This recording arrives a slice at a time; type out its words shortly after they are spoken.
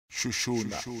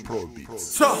Shushuna Pro Beats.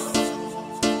 So,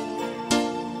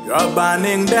 you're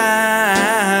burning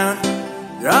down,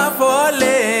 you're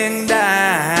falling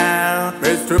down.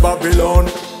 Mystery Babylon,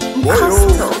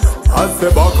 I say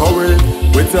back away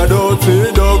with your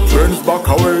dirty doctrines, back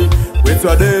away with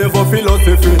your devil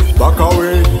philosophy, back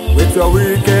away with your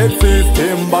wicked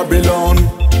system, Babylon.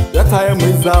 Your time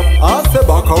is up, I say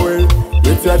back away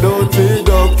with your dirty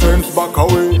doctrines, back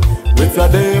away with your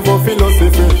devil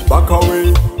philosophy, back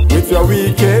away with your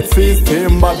wicked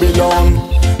system, Babylon.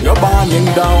 You're burning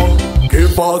down.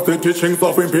 Give us the teachings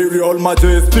of imperial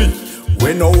majesty.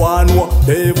 We no one want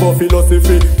devil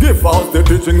philosophy. Give us the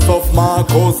teachings of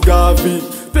Marcus Garvey.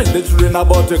 Teach the children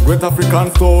about a great African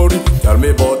story. Tell me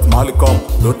about Malcolm,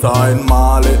 Luther and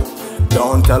Marley.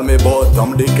 Don't tell me about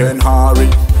Tom, Dick and Harry.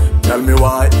 Tell me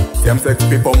why same-sex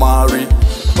people marry.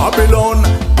 Babylon,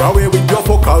 go away with your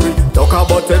fuckery. Talk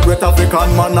about a great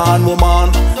African man and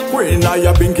woman. Queen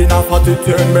Aya Binking of 40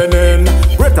 men.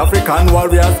 Great African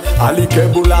warriors, Ali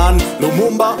Kebulan,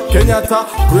 Lumumba, Kenyatta,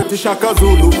 Great Shaka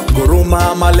Zulu,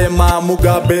 Guruma, Malema,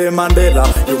 Mugabe, Mandela,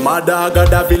 Yumada,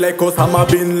 Gaddafi, like Osama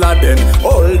Bin Laden.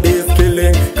 All this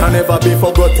killing can never be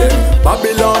forgotten.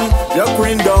 Babylon, your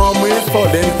queendom is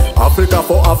falling. Africa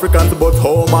for Africans, both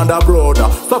home and abroad.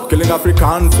 Stop killing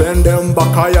Africans, send them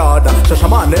back a yard.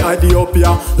 Shashamane,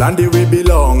 Ethiopia, land we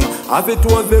belong. As it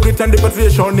was written,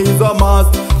 repatriation is a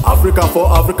must. Africa for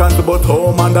Africans, both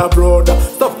home and abroad.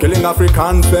 Stop killing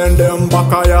Africans, send them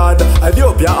back a yard.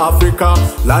 Ethiopia, Africa,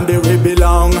 land we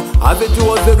belong. As it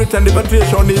was written,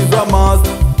 repatriation is a must.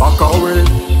 Back away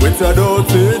with your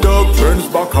dirty doctrines,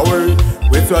 back away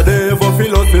with your devil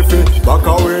philosophy, back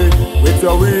away with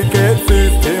your wicked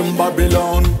system,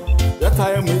 Babylon. Your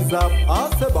time is up, I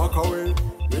say back away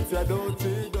with your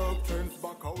dirty doctrines,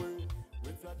 back away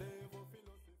with your devil philosophy.